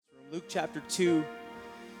Luke chapter 2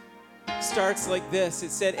 starts like this. It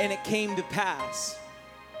said, and it came to pass.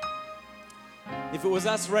 If it was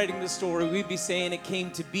us writing the story, we'd be saying it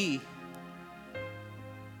came to be.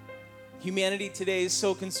 Humanity today is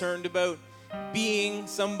so concerned about being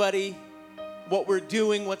somebody, what we're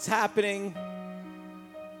doing, what's happening.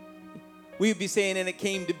 We'd be saying, and it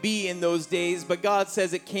came to be in those days, but God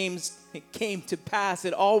says it came to pass.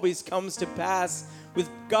 It always comes to pass with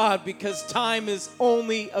God because time is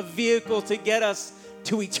only a vehicle to get us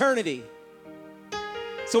to eternity.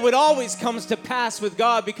 So it always comes to pass with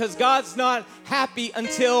God because God's not happy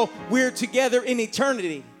until we're together in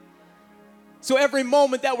eternity. So every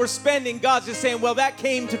moment that we're spending, God's just saying, well, that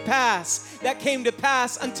came to pass. That came to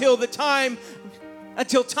pass until time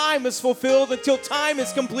is fulfilled, until time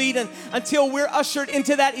is complete, and until we're ushered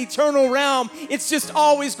into that eternal realm. It's just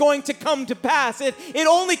always going to come to pass. It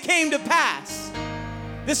only came to pass.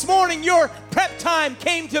 This morning, your prep time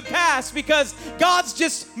came to pass because God's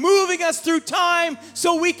just moving us through time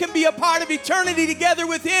so we can be a part of eternity together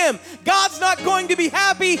with Him. God's not going to be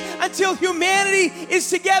happy until humanity is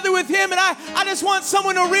together with Him. And I just want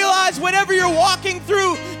someone to realize whatever you're walking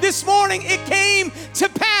through this morning, it came to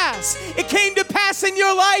pass. It came to pass in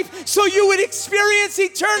your life so you would experience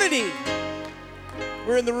eternity.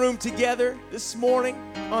 We're in the room together this morning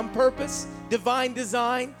on purpose, divine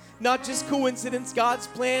design. Not just coincidence. God's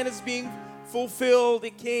plan is being fulfilled.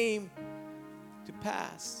 It came to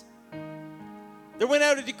pass. There went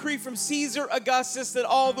out a decree from Caesar Augustus that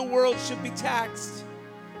all the world should be taxed.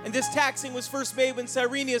 And this taxing was first made when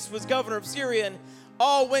Cyrenius was governor of Syria, and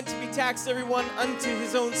all went to be taxed, everyone unto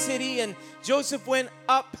his own city. And Joseph went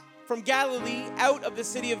up from Galilee out of the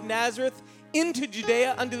city of Nazareth into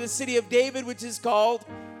Judea unto the city of David, which is called,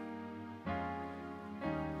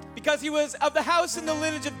 because he was of the house and the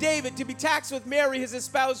lineage of David, to be taxed with Mary, his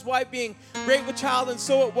espoused wife, being great with child. And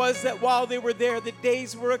so it was that while they were there, the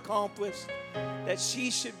days were accomplished that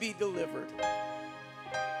she should be delivered.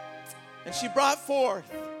 And she brought forth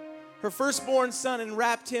her firstborn son and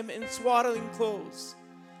wrapped him in swaddling clothes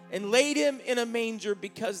and laid him in a manger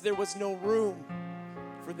because there was no room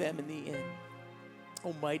for them in the inn.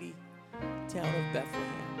 O mighty town of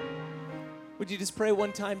Bethlehem. Would you just pray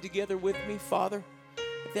one time together with me? Father,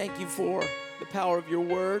 I thank you for the power of your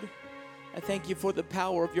word. I thank you for the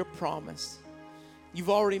power of your promise. You've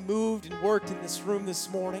already moved and worked in this room this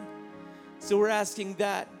morning. So we're asking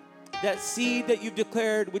that seed that you've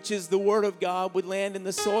declared, which is the word of God, would land in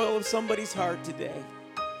the soil of somebody's heart today.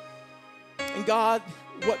 And God,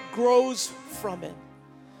 what grows from it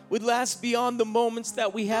would last beyond the moments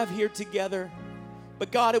that we have here together.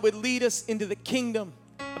 But God, it would lead us into the kingdom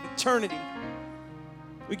of eternity.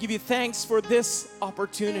 We give you thanks for this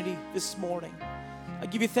opportunity this morning. I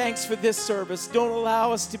give you thanks for this service. Don't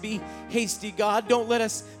allow us to be hasty, God. Don't let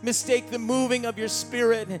us mistake the moving of your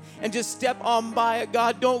Spirit and just step on by it,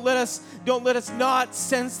 God. Don't let us not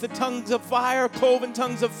sense the tongues of fire, cloven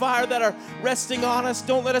tongues of fire that are resting on us.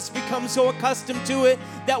 Don't let us become so accustomed to it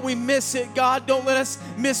that we miss it, God. Don't let us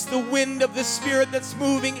miss the wind of the Spirit that's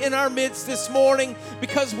moving in our midst this morning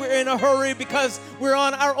because we're in a hurry, because we're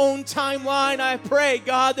on our own timeline. I pray,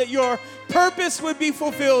 God, that your purpose would be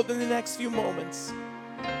fulfilled in the next few moments.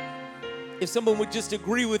 If someone would just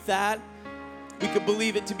agree with that, we could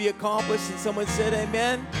believe it to be accomplished. And someone said,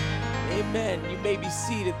 amen. Amen. You may be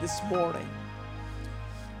seated this morning.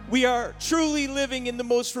 We are truly living in the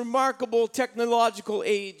most remarkable technological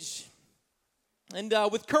age. And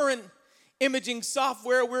with current imaging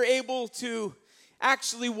software, we're able to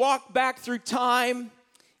actually walk back through time,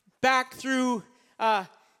 back through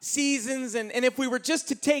seasons. And if we were just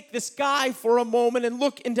to take the sky for a moment and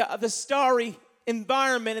look into the starry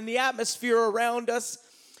environment and the atmosphere around us,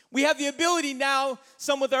 we have the ability now,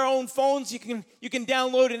 some with our own phones, you can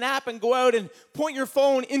download an app and go out and point your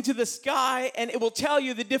phone into the sky, and it will tell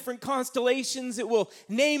you the different constellations. It will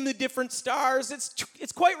name the different stars.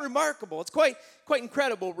 It's quite remarkable. It's quite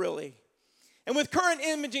incredible, really. And with current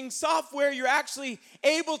imaging software, you're actually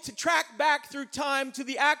able to track back through time to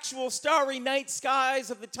the actual starry night skies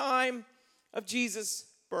of the time of Jesus'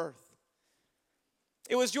 birth.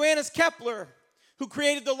 It was Johannes Kepler who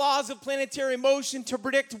created the laws of planetary motion to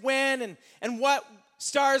predict when and what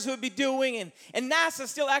stars would be doing. And NASA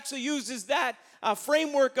still actually uses that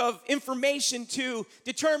framework of information to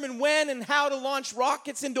determine when and how to launch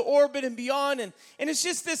rockets into orbit and beyond. And it's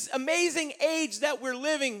just this amazing age that we're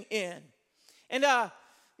living in. And,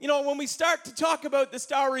 when we start to talk about the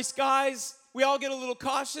starry skies, we all get a little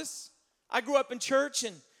cautious. I grew up in church,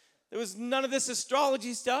 and there was none of this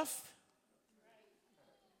astrology stuff.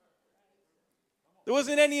 There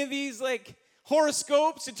wasn't any of these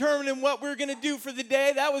horoscopes determining what we're going to do for the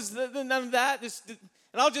day. That was none of that.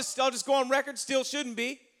 And I'll just go on record, still shouldn't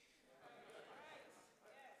be.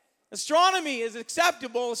 Astronomy is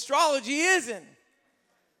acceptable. Astrology isn't.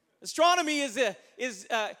 Astronomy is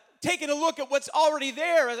taking a look at what's already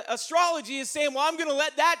there. Astrology is saying, well, I'm going to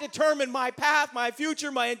let that determine my path, my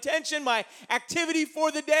future, my intention, my activity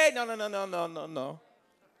for the day. No.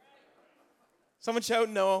 Someone shout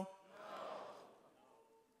no.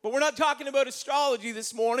 But we're not talking about astrology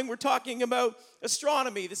this morning. We're talking about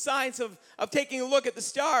astronomy, the science of taking a look at the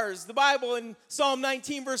stars. The Bible in Psalm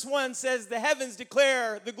 19 verse 1 says, the heavens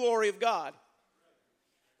declare the glory of God.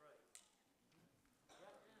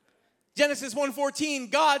 Genesis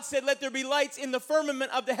 1:14, God said, let there be lights in the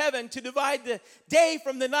firmament of the heaven to divide the day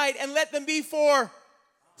from the night, and let them be for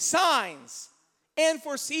signs and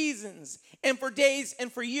for seasons and for days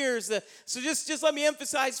and for years. So just let me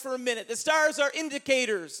emphasize for a minute. The stars are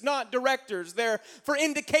indicators, not directors. They're for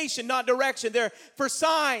indication, not direction. They're for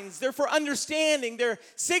signs. They're for understanding. They're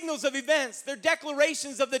signals of events. They're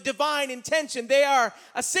declarations of the divine intention. They are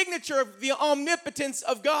a signature of the omnipotence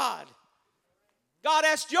of God. God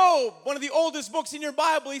asked Job, one of the oldest books in your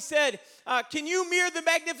Bible, he said, can you mirror the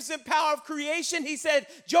magnificent power of creation? He said,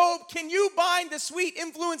 Job, can you bind the sweet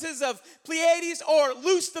influences of Pleiades or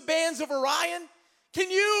loose the bands of Orion?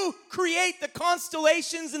 Can you create the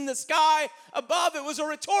constellations in the sky above? It was a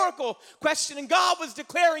rhetorical question, and God was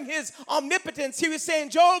declaring his omnipotence. He was saying,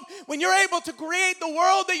 Job, when you're able to create the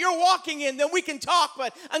world that you're walking in, then we can talk.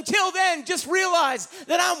 But until then, just realize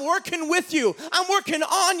that I'm working with you. I'm working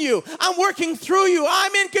on you. I'm working through you.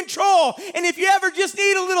 I'm in control. And if you ever just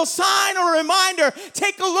need a little sign or a reminder,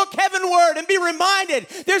 take a look heavenward and be reminded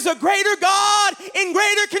there's a greater God in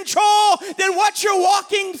greater control than what you're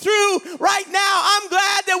walking through right now. I'm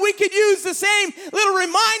glad that we could use the same little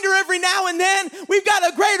reminder every now and then. We've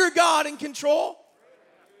got a greater God in control.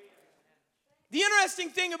 The interesting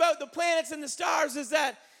thing about the planets and the stars is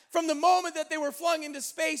that from the moment that they were flung into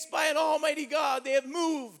space by an almighty God, they have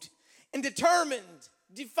moved and determined,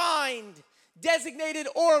 defined, designated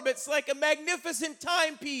orbits like a magnificent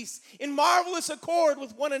timepiece in marvelous accord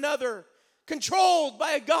with one another, controlled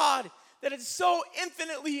by a God that is so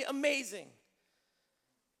infinitely amazing.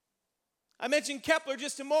 I mentioned Kepler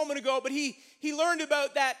just a moment ago, but he learned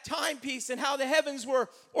about that timepiece and how the heavens were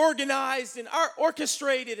organized and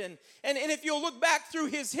orchestrated. And if you'll look back through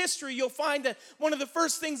his history, you'll find that one of the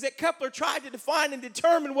first things that Kepler tried to define and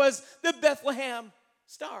determine was the Bethlehem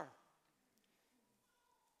star.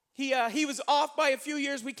 He was off by a few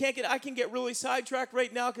years. I can get really sidetracked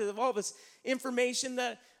right now because of all this information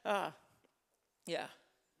that,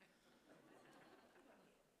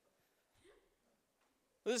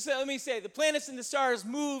 Let me say, the planets and the stars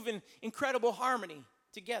move in incredible harmony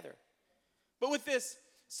together. But with this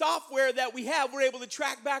software that we have, we're able to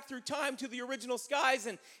track back through time to the original skies.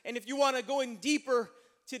 And if you want to go in deeper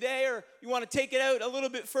today, or you want to take it out a little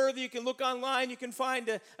bit further, you can look online. You can find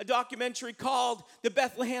a documentary called The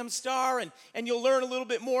Bethlehem Star, and you'll learn a little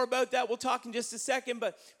bit more about that. We'll talk in just a second.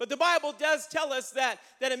 But the Bible does tell us that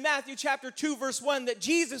in Matthew chapter 2, verse 1, that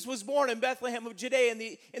Jesus was born in Bethlehem of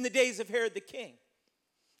Judea in the days of Herod the king.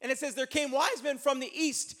 And it says, there came wise men from the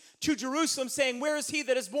east to Jerusalem, saying, where is he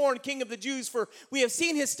that is born King of the Jews? For we have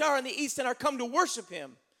seen his star in the east and are come to worship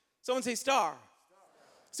him. Someone say star.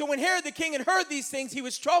 So when Herod the king had heard these things, he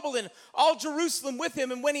was troubled, and all Jerusalem with him.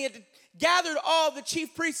 And when he had gathered all the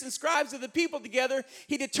chief priests and scribes of the people together,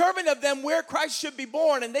 he determined of them where Christ should be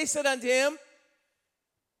born. And they said unto him,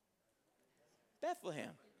 Bethlehem.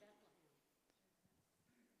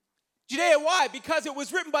 Judea, why? Because it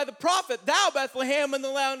was written by the prophet, thou Bethlehem in the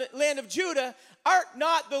land of Judah, art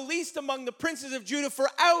not the least among the princes of Judah, for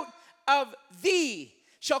out of thee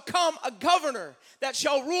shall come a governor that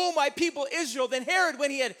shall rule my people Israel. Then Herod,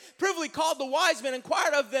 when he had privily called the wise men,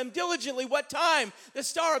 inquired of them diligently what time the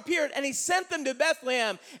star appeared, and he sent them to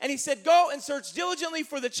Bethlehem. And he said, go and search diligently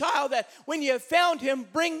for the child, that when you have found him,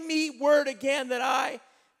 bring me word again that I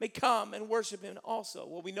may come and worship him also.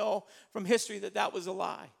 Well, we know from history that was a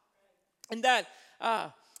lie. And that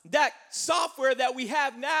software that we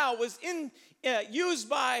have now was used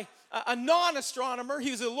by a non-astronomer.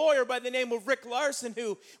 He was a lawyer by the name of Rick Larson,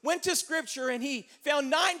 who went to Scripture and he found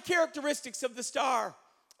 9 characteristics of the star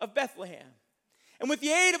of Bethlehem. And with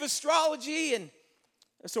the aid of astronomy,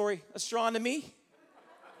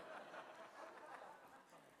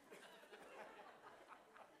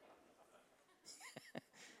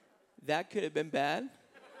 that could have been bad.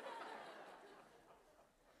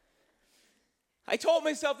 I told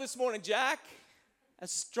myself this morning, Jack,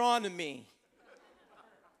 astronomy.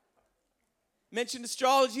 Mentioned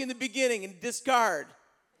astrology in the beginning and discard.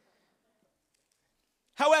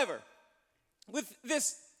 However, with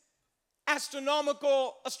this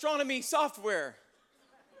astronomical astronomy software,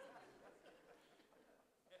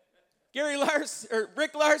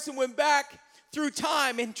 Rick Larson went back through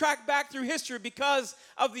time and tracked back through history because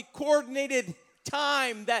of the coordinated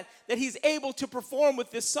time that he's able to perform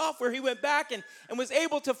with this software. He went back and was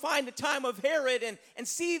able to find the time of Herod and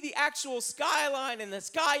see the actual skyline and the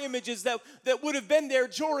sky images that would have been there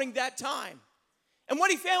during that time. And what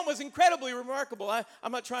he found was incredibly remarkable.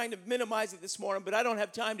 I'm not trying to minimize it this morning, but I don't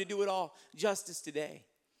have time to do it all justice today.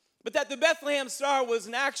 But that the Bethlehem star was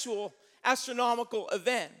an actual astronomical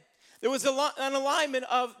event. There was an alignment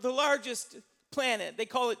of the largest planet. They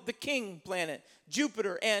call it the king planet,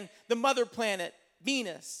 Jupiter, and the mother planet,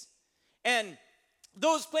 Venus. And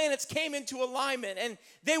those planets came into alignment, and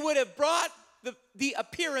they would have brought the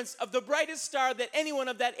appearance of the brightest star that anyone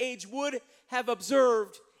of that age would have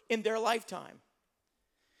observed in their lifetime.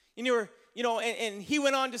 And he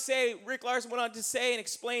went on to say, Rick Larson went on to say and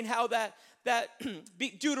explain how that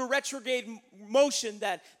due to retrograde motion,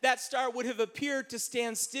 that star would have appeared to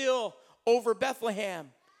stand still over Bethlehem.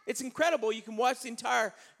 It's incredible. You can watch the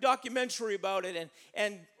entire documentary about it.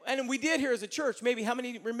 And we did here as a church. Maybe how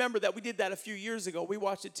many remember that we did that a few years ago? We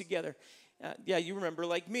watched it together. Yeah, you remember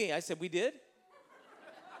like me. I said, we did?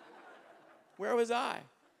 Where was I?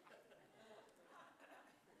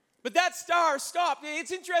 But that star stopped.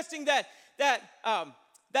 It's interesting that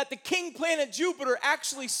the king planet Jupiter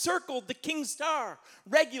actually circled the king star,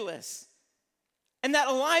 Regulus. And that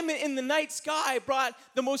alignment in the night sky brought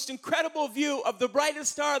the most incredible view of the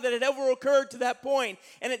brightest star that had ever occurred to that point.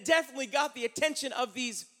 And it definitely got the attention of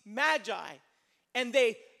these magi. And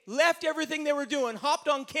they left everything they were doing, hopped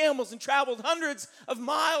on camels, and traveled hundreds of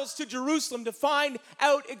miles to Jerusalem to find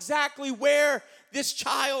out exactly where this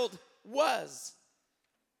child was.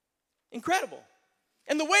 Incredible.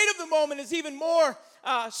 And the weight of the moment is even more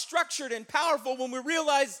structured and powerful when we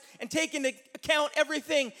realize and take into account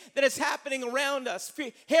everything that is happening around us.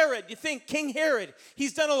 Herod, you think King Herod,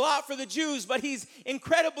 he's done a lot for the Jews, but he's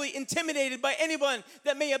incredibly intimidated by anyone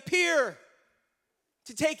that may appear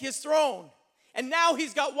to take his throne. And now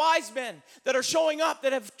he's got wise men that are showing up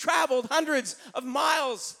that have traveled hundreds of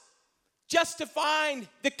miles just to find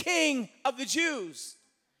the king of the Jews.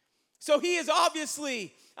 So he is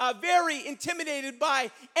obviously very intimidated by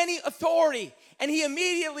any authority. And he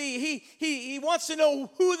immediately, he wants to know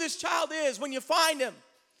who this child is when you find him.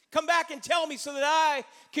 Come back and tell me so that I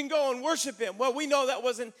can go and worship him. Well, we know that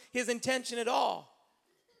wasn't his intention at all.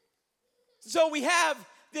 So we have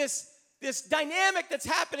this dynamic that's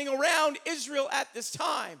happening around Israel at this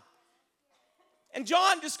time. And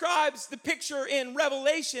John describes the picture in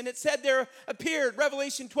Revelation. It said there appeared,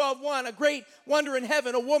 Revelation 12:1, a great wonder in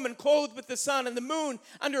heaven, a woman clothed with the sun and the moon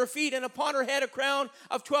under her feet, and upon her head a crown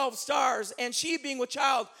of 12 stars. And she, being with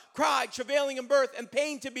child, cried, travailing in birth and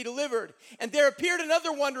pain to be delivered. And there appeared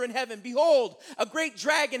another wonder in heaven. Behold, a great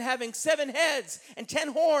dragon having 7 heads and 10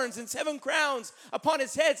 horns and 7 crowns upon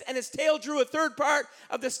his heads. And his tail drew a third part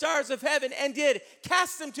of the stars of heaven and did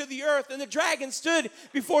cast them to the earth. And the dragon stood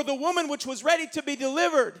before the woman which was ready to be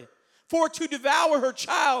delivered, for to devour her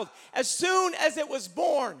child as soon as it was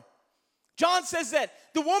born. John says that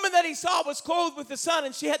the woman that he saw was clothed with the sun,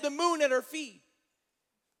 and she had the moon at her feet.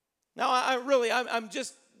 Now,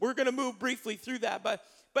 we're going to move briefly through that, but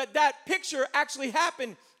that picture actually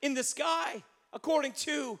happened in the sky, according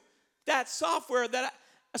to that software, that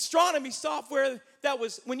astronomy software that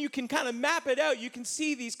was, when you can kind of map it out, you can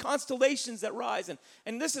see these constellations that rise.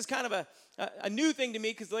 And this is kind of a new thing to me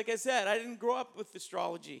because, like I said, I didn't grow up with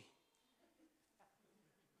astrology.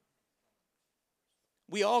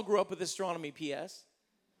 We all grew up with astronomy, P.S.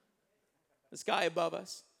 The sky above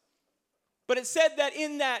us. But it said that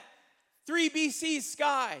in that 3 BC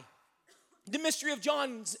sky, the mystery of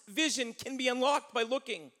John's vision can be unlocked by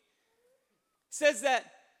looking. It says that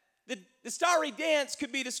the starry dance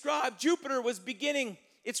could be described. Jupiter was beginning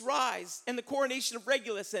its rise and the coronation of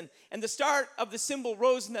Regulus and the start of the symbol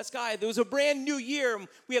rose in that sky. There was a brand new year.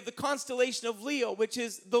 We have the constellation of Leo, which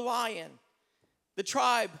is the lion, the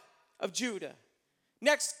tribe of Judah.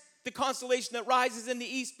 Next, the constellation that rises in the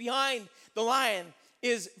east behind the lion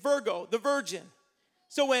is Virgo, the virgin.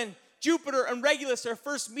 So when Jupiter and Regulus are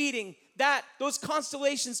first meeting, those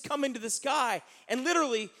constellations come into the sky, and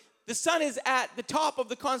literally the sun is at the top of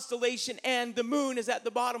the constellation and the moon is at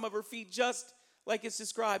the bottom of her feet, just like it's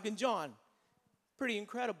described in John. Pretty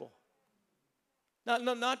incredible.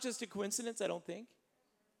 Not just a coincidence, I don't think.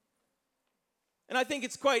 And I think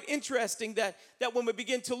it's quite interesting that when we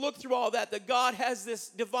begin to look through all that God has this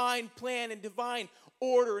divine plan and divine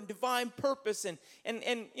order and divine purpose. And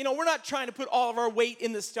we're not trying to put all of our weight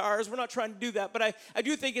in the stars. We're not trying to do that. But I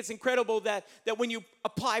do think it's incredible that when you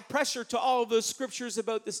apply pressure to all of those scriptures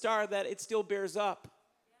about the star, that it still bears up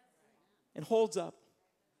and holds up.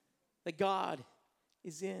 That God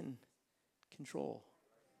is in control.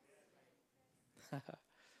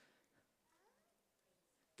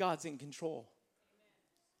 God's in control.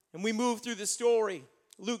 And we move through the story.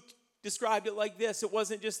 Luke described it like this. It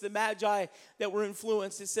wasn't just the Magi that were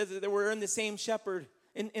influenced. It says that they were in the same shepherd,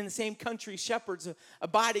 in the same country, shepherds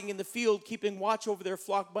abiding in the field, keeping watch over their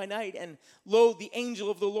flock by night. And lo, the angel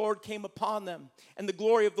of the Lord came upon them, and the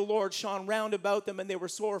glory of the Lord shone round about them, and they were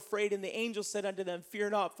sore afraid. And the angel said unto them, Fear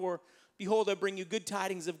not, for behold, I bring you good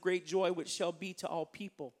tidings of great joy, which shall be to all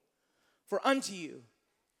people. For unto you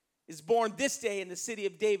is born this day in the city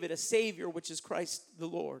of David a Savior, which is Christ the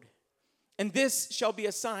Lord. And this shall be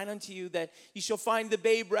a sign unto you, that ye shall find the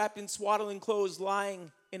babe wrapped in swaddling clothes,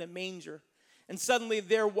 lying in a manger. And suddenly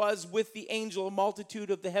there was with the angel a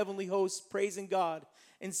multitude of the heavenly hosts, praising God,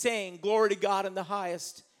 and saying, Glory to God in the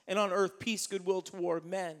highest, and on earth peace, goodwill toward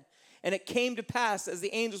men. And it came to pass, as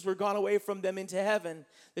the angels were gone away from them into heaven,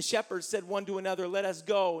 the shepherds said one to another, Let us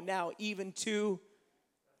go now even to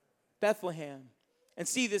Bethlehem, and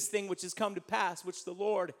see this thing which is come to pass, which the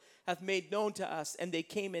Lord hath made known to us. And they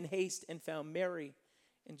came in haste and found Mary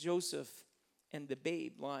and Joseph and the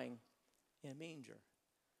babe lying in a manger.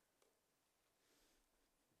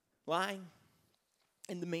 Lying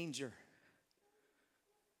in the manger.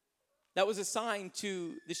 That was a sign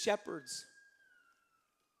to the shepherds.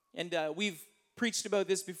 And we've preached about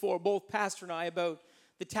this before, both Pastor and I, about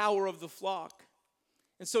the tower of the flock.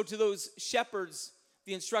 And so to those shepherds,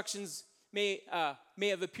 the instructions may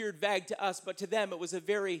have appeared vague to us, but to them it was a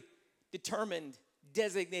very determined,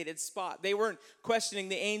 designated spot. They weren't questioning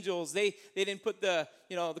the angels. They didn't put the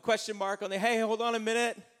question mark on there. Hey, hold on a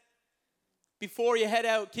minute. Before you head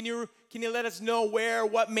out, can you let us know where,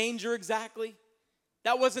 what manger exactly?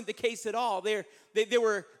 That wasn't the case at all. They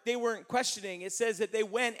weren't questioning. It says that they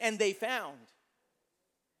went and they found.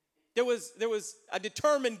 There was a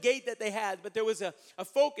determined gate that they had, but there was a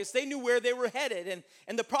focus. They knew where they were headed.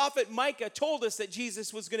 And the prophet Micah told us that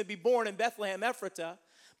Jesus was going to be born in Bethlehem Ephratah.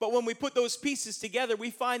 But when we put those pieces together, we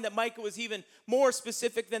find that Micah was even more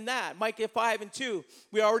specific than that. Micah 5:2,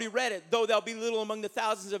 we already read it. Though thou be little among the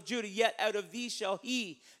thousands of Judah, yet out of thee shall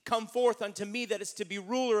he come forth unto me, that is to be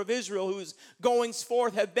ruler of Israel, whose goings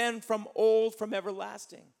forth have been from old, from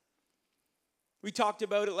everlasting. We talked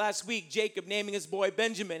about it last week, Jacob naming his boy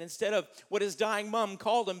Benjamin instead of what his dying mom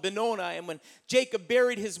called him, Benoni. And when Jacob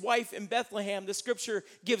buried his wife in Bethlehem, the scripture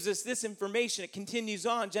gives us this information. It continues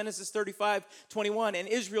on, Genesis 35:21. And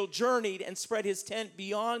Israel journeyed and spread his tent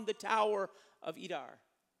beyond the tower of Edar,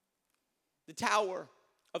 the tower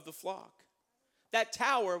of the flock. That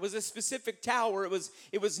tower was a specific tower.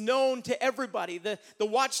 It was known to everybody. The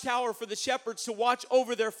watchtower for the shepherds to watch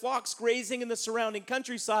over their flocks grazing in the surrounding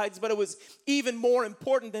countrysides. But it was even more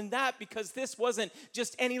important than that, because this wasn't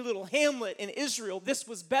just any little hamlet in Israel. This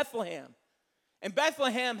was Bethlehem. And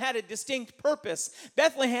Bethlehem had a distinct purpose.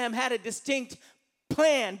 Bethlehem had a distinct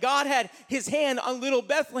plan. God had his hand on little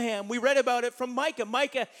Bethlehem. We read about it from Micah.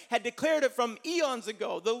 Micah had declared it from eons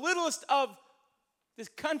ago. The littlest of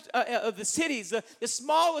the cities, the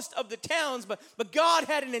smallest of the towns, but God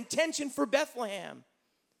had an intention for Bethlehem.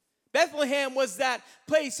 Bethlehem was that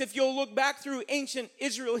place. If you'll look back through ancient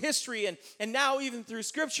Israel history and now even through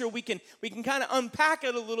scripture, we can kind of unpack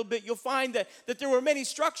it a little bit. You'll find that there were many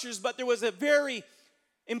structures, but there was a very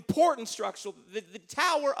important structure. The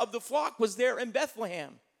tower of the flock was there in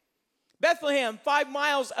Bethlehem. Bethlehem, 5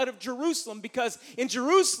 miles out of Jerusalem, because in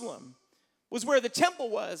Jerusalem was where the temple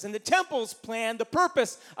was. And the temple's plan, the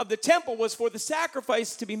purpose of the temple was for the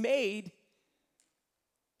sacrifice to be made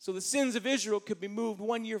so the sins of Israel could be moved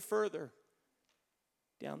 1 year further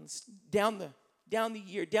down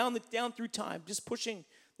through time, just pushing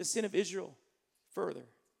the sin of Israel further.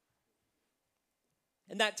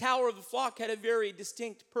 And that tower of the flock had a very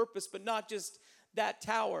distinct purpose, but not just that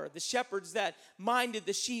tower. The shepherds that minded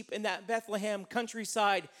the sheep in that Bethlehem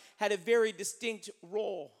countryside had a very distinct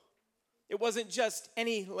role. It wasn't just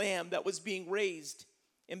any lamb that was being raised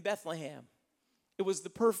in Bethlehem. It was the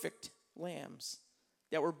perfect lambs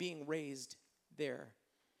that were being raised there,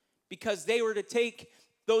 because they were to take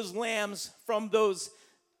those lambs from those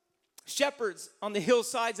shepherds on the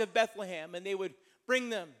hillsides of Bethlehem, and they would bring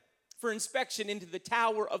them for inspection into the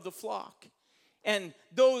tower of the flock. And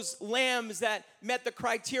those lambs that met the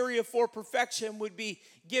criteria for perfection would be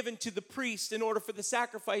given to the priest in order for the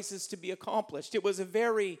sacrifices to be accomplished. It was a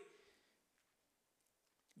very,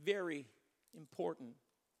 very important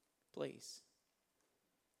place.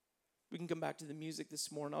 We can come back to the music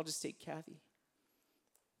this morning. I'll just take Kathy.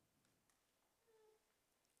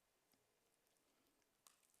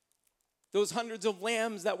 Those hundreds of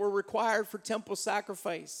lambs that were required for temple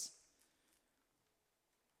sacrifice.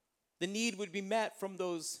 The need would be met from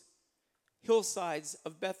those hillsides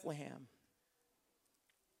of Bethlehem.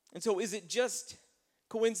 And so is it just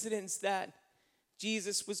coincidence that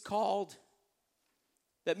Jesus was called,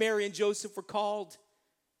 that Mary and Joseph were called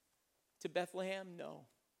to Bethlehem? No.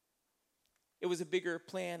 It was a bigger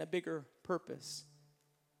plan, a bigger purpose,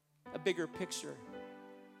 a bigger picture.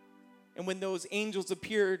 And when those angels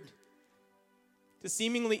appeared to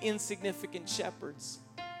seemingly insignificant shepherds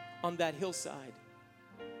on that hillside,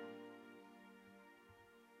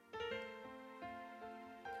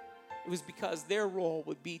 it was because their role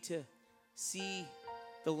would be to see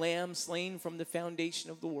the Lamb slain from the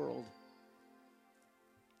foundation of the world.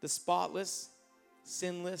 The spotless,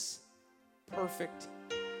 sinless, perfect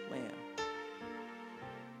Lamb.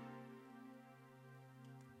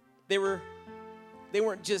 They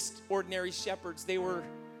weren't just ordinary shepherds. They were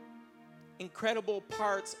incredible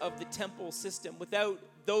parts of the temple system. Without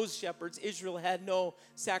those shepherds, Israel had no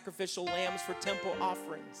sacrificial lambs for temple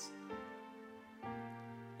offerings.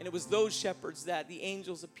 And it was those shepherds that the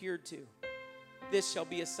angels appeared to. This shall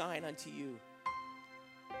be a sign unto you.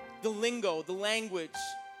 The lingo, the language,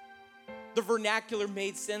 the vernacular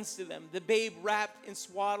made sense to them. The babe wrapped in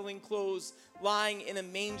swaddling clothes, lying in a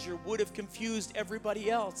manger, would have confused everybody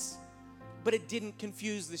else. But it didn't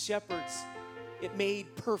confuse the shepherds. It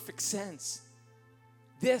made perfect sense.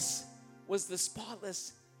 This was the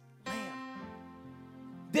spotless Lamb.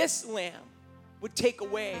 This Lamb would take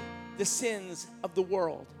away the sins of the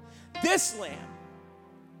world. This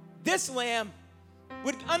Lamb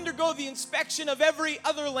would undergo the inspection of every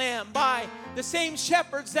other lamb by the same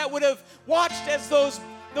shepherds that would have watched as those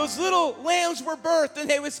little lambs were birthed, and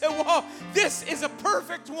they would say, whoa, this is a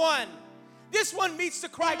perfect one. This one meets the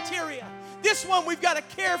criteria. This one we've got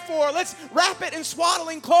to care for. Let's wrap it in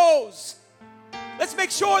swaddling clothes. Let's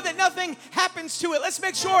make sure that nothing happens to it. Let's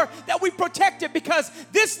make sure that we protect it, because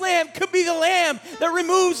this lamb could be the lamb that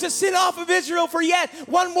removes the sin off of Israel for yet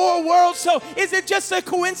one more world. So is it just a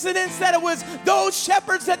coincidence that it was those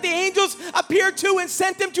shepherds that the angels appeared to and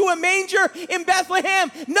sent them to a manger in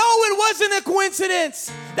Bethlehem? No, it wasn't a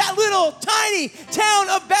coincidence. That little tiny town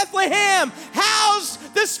of Bethlehem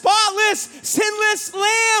housed the spotless, sinless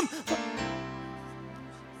lamb.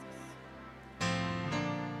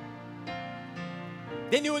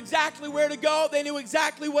 They knew exactly where to go. They knew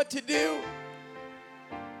exactly what to do.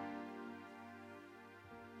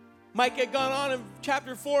 Micah had gone on in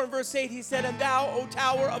chapter 4 and verse 8. He said, and thou, O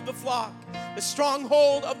tower of the flock, the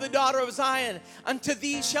stronghold of the daughter of Zion, unto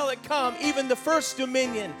thee shall it come, even the first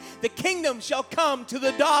dominion. The kingdom shall come to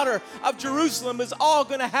the daughter of Jerusalem. Is all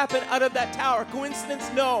going to happen out of that tower.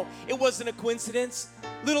 Coincidence? No, it wasn't a coincidence.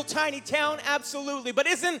 Little tiny town? Absolutely. But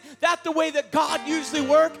isn't that the way that God usually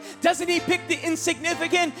works? Doesn't he pick the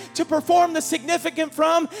insignificant to perform the significant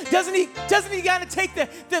from? Doesn't he got to take the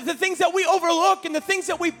things that we overlook and the things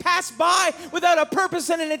that we pass by without a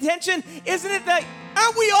purpose and an intention? Isn't it that,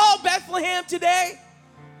 aren't we all Bethlehem today?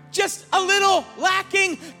 Just a little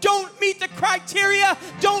lacking, don't meet the criteria,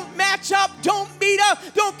 don't match up, don't meet up,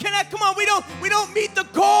 don't connect. Come on, we don't meet the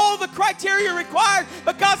goal, the criteria required.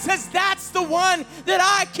 But God says that's the one that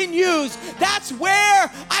I can use. That's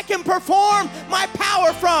where I can perform my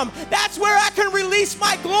power from. That's where I can release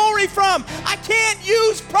my glory from. I can't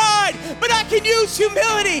use pride, but I can use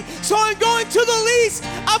humility. So I'm going to the least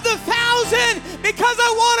of the 1,000 because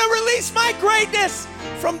I want to release my greatness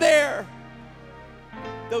from there.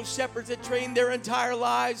 Those shepherds had trained their entire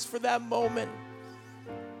lives for that moment.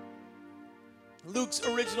 Luke's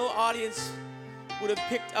original audience would have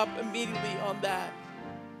picked up immediately on that.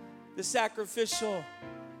 The sacrificial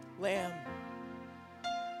lamb.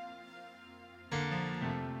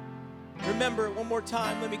 Remember, one more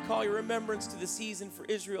time, let me call your remembrance to the season for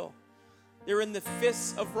Israel. They're in the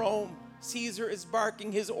fists of Rome. Caesar is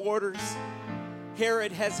barking his orders.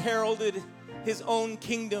 Herod has heralded his own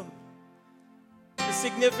kingdom. The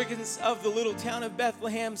significance of the little town of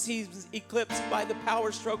Bethlehem seems eclipsed by the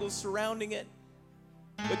power struggles surrounding it.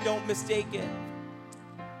 But don't mistake it.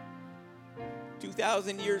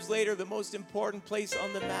 2,000 years later, the most important place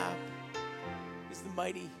on the map is the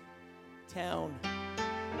mighty town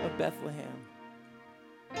of Bethlehem.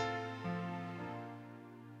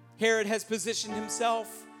 Herod has positioned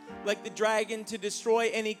himself like the dragon to destroy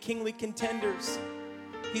any kingly contenders.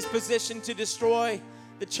 He's positioned to destroy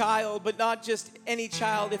the child, but not just any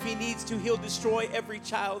child. If he needs to, he'll destroy every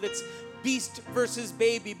child. It's beast versus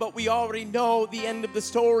baby, but we already know the end of the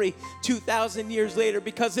story 2,000 years later,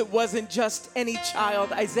 because it wasn't just any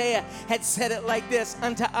child. Isaiah had said it like this: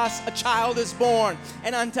 unto us a child is born,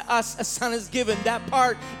 and unto us a son is given. That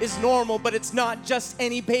part is normal, but it's not just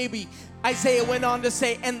any baby. Isaiah went on to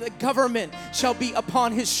say, and the government shall be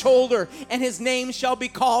upon his shoulder, and his name shall be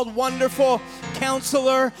called Wonderful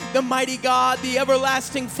Counselor, the Mighty God, the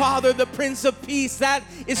Everlasting Father, the Prince of Peace. That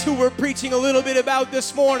is who we're preaching a little bit about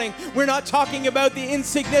this morning. We're not talking about the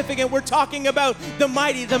insignificant. We're talking about the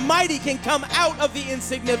mighty. The mighty can come out of the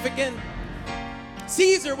insignificant.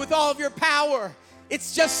 Caesar, with all of your power,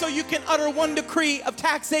 it's just so you can utter one decree of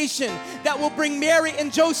taxation that will bring Mary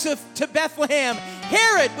and Joseph to Bethlehem.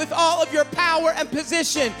 Herod, with all of your power and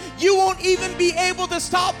position, you won't even be able to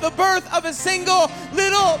stop the birth of a single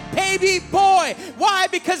little baby boy. Why?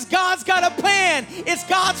 Because God's got a plan. It's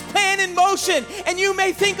God's plan in motion. And you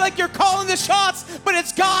may think like you're calling the shots, but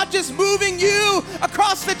it's God just moving you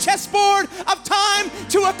across the chessboard of time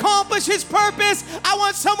to accomplish his purpose. I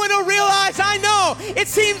want someone to realize, I know it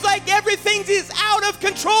seems like everything is out of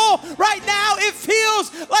control right now. It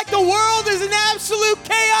feels like the world is in absolute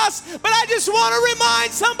chaos, but I just want to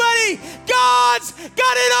remind somebody, God's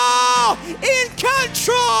got it all in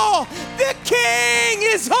control. The King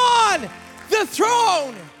is on the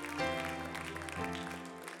throne.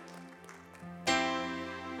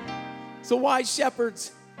 So wise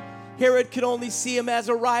shepherds, Herod could only see him as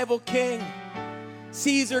a rival king.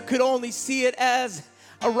 Caesar could only see it as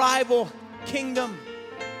a rival kingdom.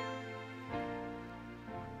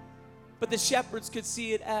 But the shepherds could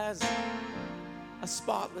see it as a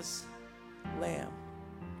spotless lamb,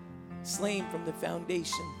 slain from the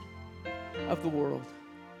foundation of the world.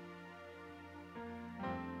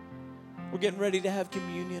 We're getting ready to have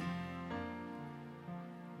communion.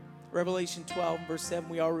 Revelation 12, verse 7,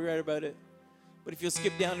 we already read about it. But if you'll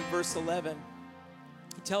skip down to verse 11,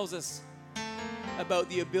 he tells us about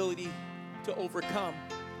the ability to overcome.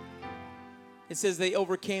 It says they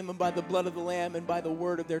overcame him by the blood of the Lamb and by the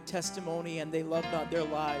word of their testimony, and they loved not their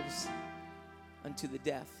lives unto the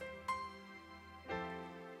death.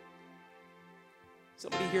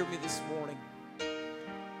 Somebody hear me this morning.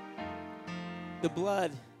 The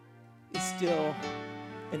blood is still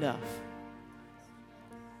enough.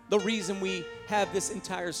 The reason we have this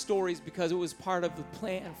entire story is because it was part of the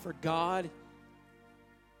plan for God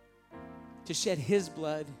to shed his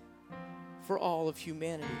blood for all of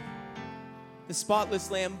humanity. The spotless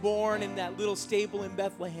lamb born in that little stable in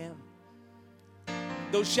Bethlehem.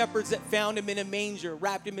 Those shepherds that found him in a manger,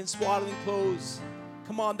 wrapped him in swaddling clothes.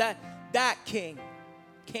 Come on, that king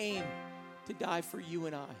came to die for you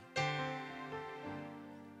and I.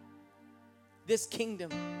 This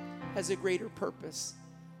kingdom has a greater purpose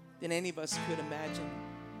than any of us could imagine.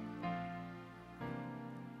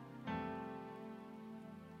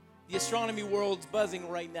 The astronomy world's buzzing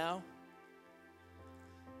right now.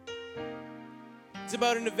 It's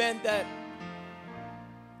about an event that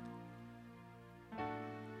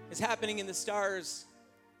is happening in the stars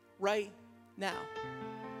right now.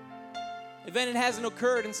 An event that hasn't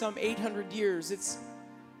occurred in some 800 years.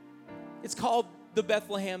 It's called the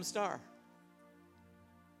Bethlehem Star.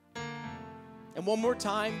 And one more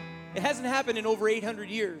time, it hasn't happened in over 800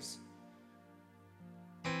 years.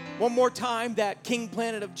 One more time, that king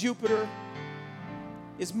planet of Jupiter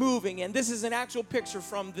is moving. And this is an actual picture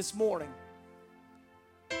from this morning.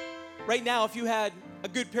 Right now, if you had a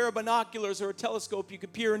good pair of binoculars or a telescope, you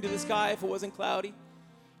could peer into the sky if it wasn't cloudy,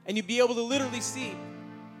 and you'd be able to literally see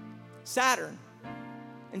Saturn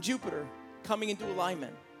and Jupiter coming into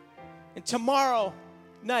alignment. And tomorrow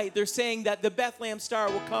night, they're saying that the Bethlehem Star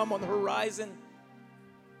will come on the horizon.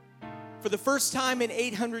 For the first time in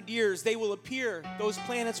 800 years, they will appear, those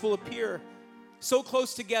planets will appear so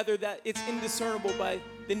close together that it's indiscernible by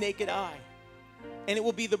the naked eye. And it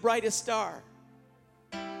will be the brightest star.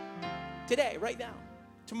 Today, right now,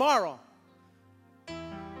 tomorrow,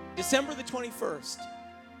 December the 21st,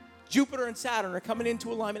 Jupiter and Saturn are coming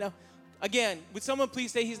into alignment. Now, again, would someone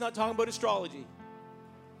please say he's not talking about astrology?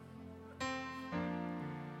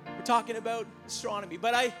 We're talking about astronomy.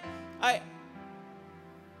 But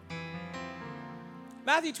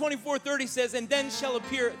Matthew 24:30 says, and then shall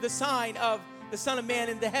appear the sign of the Son of Man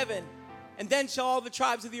in the heaven. And then shall all the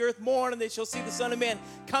tribes of the earth mourn, and they shall see the Son of Man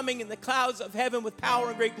coming in the clouds of heaven with power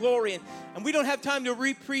and great glory. And we don't have time to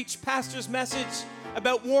re-preach Pastor's message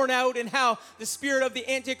about worn out and how the spirit of the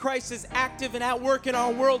Antichrist is active and at work in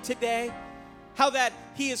our world today. How that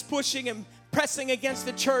he is pushing and pressing against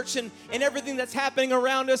the church, and everything that's happening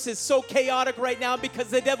around us is so chaotic right now because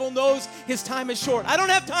the devil knows his time is short. I don't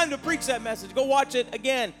have time to preach that message. Go watch it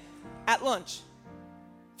again at lunch.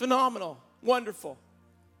 phenomenal, wonderful.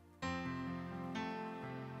 So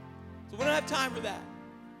we don't have time for that.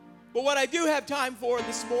 But what I do have time for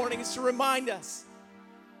this morning is to remind us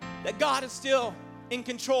that God is still in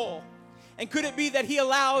control. And could it be that he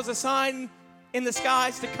allows a sign in the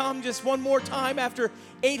skies to come just one more time after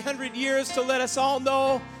 800 years to let us all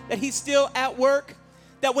know that he's still at work?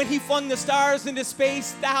 That when he flung the stars into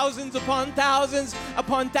space thousands upon thousands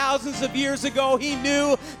of years ago, he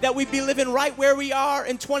knew that we'd be living right where we are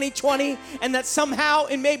in 2020, and that somehow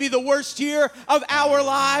in maybe the worst year of our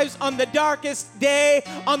lives, on the darkest day,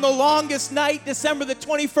 on the longest night, December the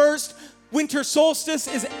 21st, winter solstice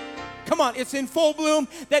is, come on, it's in full bloom,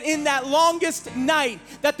 that in that longest night,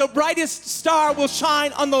 that the brightest star will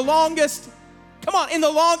shine on the longest, come on, in the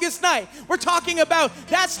longest night. We're talking about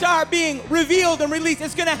that star being revealed and released.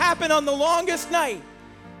 It's going to happen on the longest night.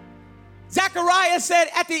 Zechariah said,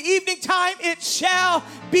 at the evening time, it shall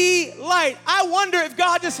be light. I wonder if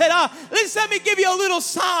God just said, let me give you a little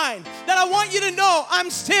sign that I want you to know I'm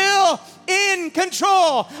still in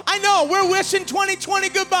control. I know we're wishing 2020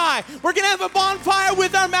 goodbye. We're going to have a bonfire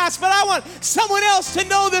with our masks, but I want someone else to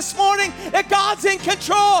know this morning that God's in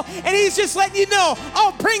control, and he's just letting you know,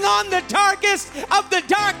 bring on the darkest of the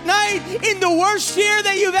dark night in the worst year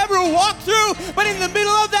that you've ever walked through, but in the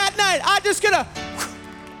middle of that night, I'm just going to,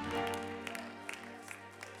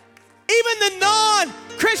 even the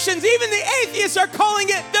non-Christians, even the atheists are calling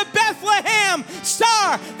it the Bethlehem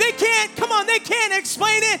star. They can't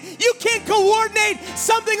explain it. You can't coordinate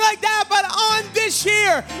something like that, but on this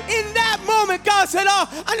year, in that moment, God said,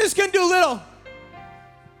 I'm just going to do a little.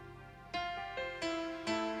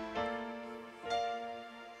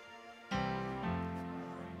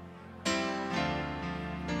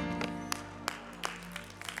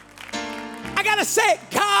 I got to say,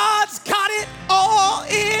 God's got it all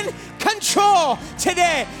in control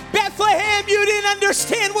today. Bethlehem, you didn't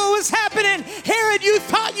understand what was happening. Herod, you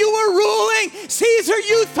thought you were ruling. Caesar,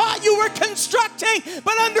 you thought you were constructing.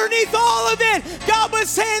 But underneath all of it, God was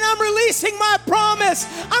saying, I'm releasing my promise.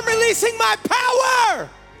 I'm releasing my power.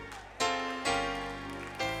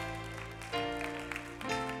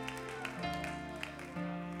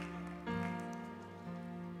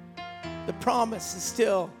 The promise is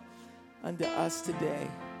still unto us today.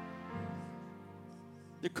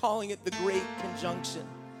 They're calling it the Great Conjunction,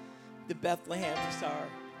 the Bethlehem star.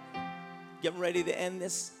 Getting ready to end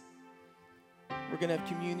this. We're going to have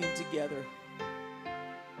communion together.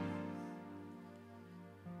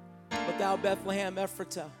 But thou, Bethlehem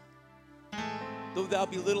Ephratah, though thou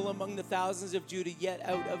be little among the thousands of Judah, yet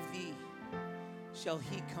out of thee shall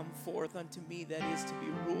he come forth unto me, that is to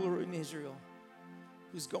be ruler in Israel,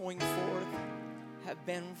 whose going forth have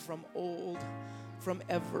been from old, from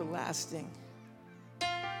everlasting.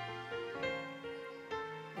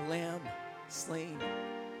 A lamb slain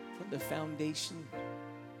from the foundation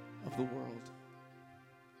of the world.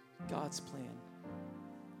 God's plan.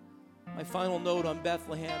 My final note on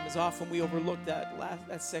Bethlehem is often we overlook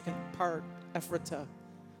that second part, Ephratah.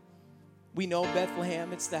 We know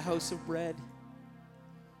Bethlehem, it's the house of bread,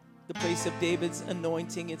 the place of David's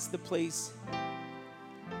anointing. It's the place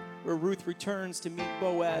where Ruth returns to meet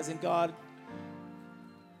Boaz, and God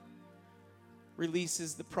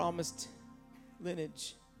releases the promised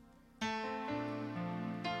lineage.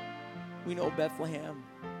 We know Bethlehem,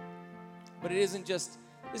 but this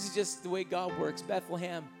is just the way God works.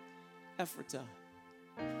 Bethlehem, Ephratah.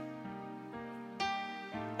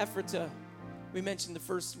 Ephratah, we mentioned the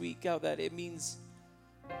first week how that it means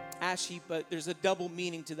ash heap, but there's a double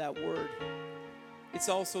meaning to that word. It's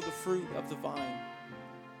also the fruit of the vine.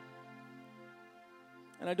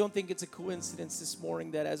 And I don't think it's a coincidence this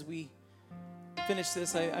morning that as we finish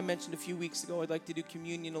this, I mentioned a few weeks ago, I'd like to do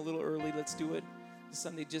communion a little early. Let's do it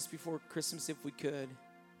Sunday just before Christmas if we could.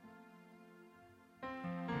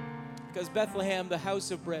 Because Bethlehem, the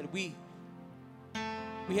house of bread, we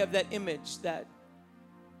have that image that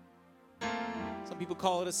some people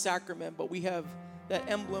call it a sacrament, but we have that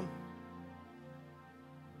emblem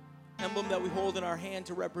that we hold in our hand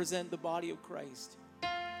to represent the body of Christ.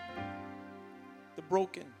 The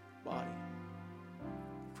broken body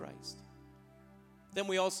of Christ. Then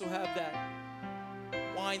we also have that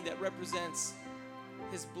wine that represents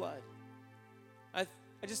his blood. I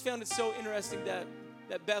just found it so interesting that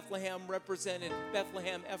Bethlehem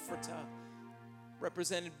Ephratah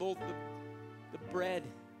represented both the bread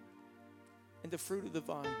and the fruit of the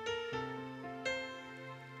vine.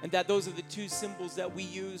 And that those are the two symbols that we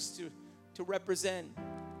use to represent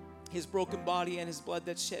his broken body and his blood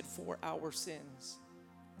that's shed for our sins.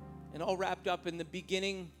 And all wrapped up in the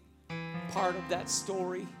beginning part of that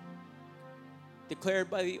story, declared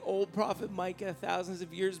by the old prophet Micah thousands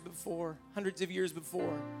of years before, hundreds of years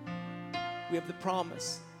before. We have the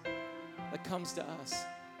promise that comes to us.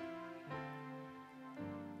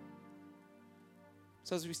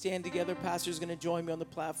 So as we stand together, Pastor's going to join me on the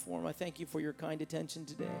platform. I thank you for your kind attention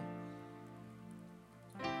today.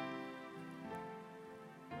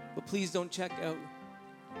 But please don't check out,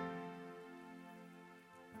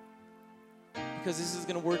 because this is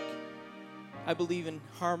going to work, I believe, in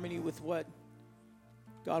harmony with what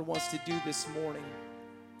God wants to do this morning.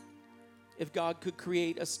 If God could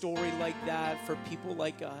create a story like that for people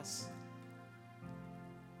like us,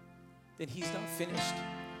 then He's not finished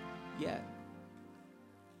yet.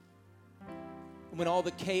 When all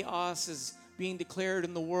the chaos is being declared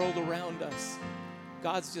in the world around us,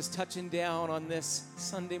 God's just touching down on this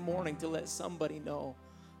Sunday morning to let somebody know,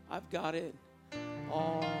 I've got it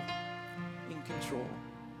all in control.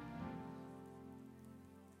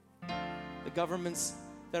 The governments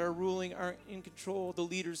that are ruling aren't in control. The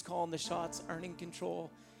leaders calling the shots aren't in control.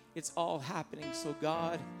 It's all happening so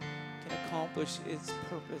God can accomplish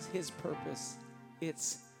His purpose.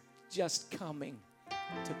 It's just coming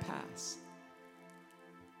to pass.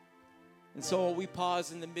 And so we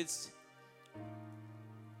pause in the midst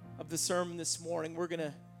of the sermon this morning. We're going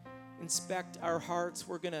to inspect our hearts.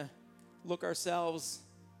 We're going to look at ourselves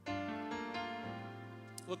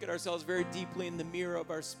very deeply in the mirror of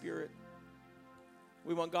our spirit.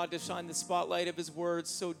 We want God to shine the spotlight of His words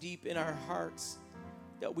so deep in our hearts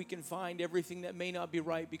that we can find everything that may not be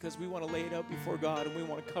right, because we want to lay it out before God and we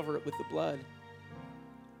want to cover it with the blood.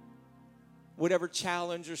 Whatever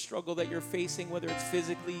challenge or struggle that you're facing, whether it's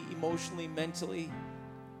physically, emotionally, mentally,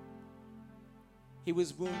 He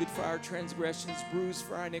was wounded for our transgressions, bruised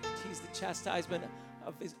for our iniquities. The chastisement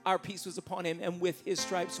of our peace was upon Him, and with His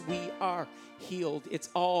stripes we are healed. It's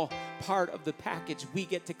all part of the package. We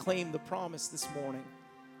get to claim the promise this morning.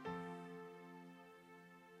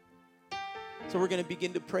 So we're going to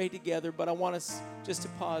begin to pray together, but I want us just to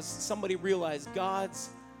pause. Somebody realize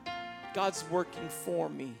God's working for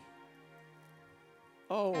me.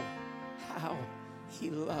 Oh, how He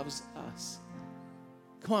loves us.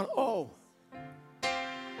 Come on, oh.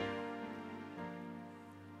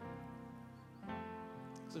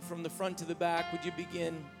 So from the front to the back, would you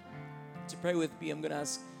begin to pray with me? I'm going to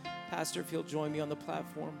ask Pastor if he'll join me on the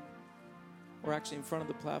platform, or actually in front of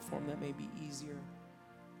the platform. That may be easier.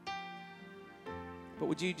 But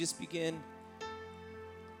would you just begin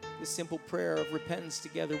this simple prayer of repentance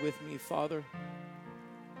together with me? Father,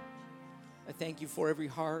 I thank You for every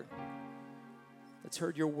heart that's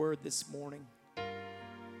heard Your word this morning. And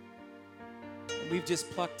we've just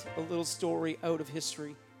plucked a little story out of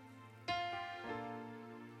history.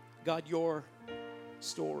 God, Your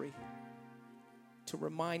story to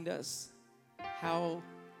remind us how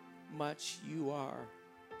much You are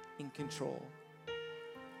in control.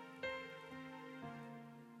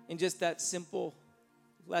 And just that simple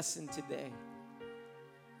lesson today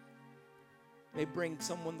may bring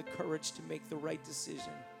someone the courage to make the right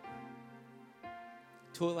decision,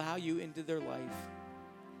 to allow You into their life,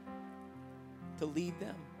 to lead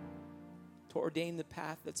them, to ordain the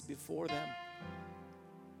path that's before them.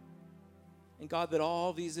 And God, that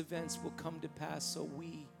all these events will come to pass so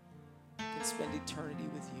we can spend eternity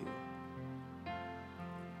with You.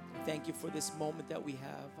 Thank You for this moment that we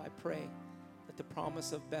have. I pray that the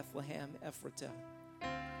promise of Bethlehem Ephratah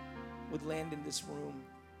would land in this room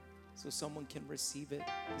so someone can receive it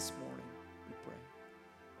this morning, we pray.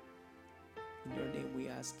 In Your name we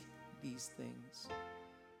ask these things.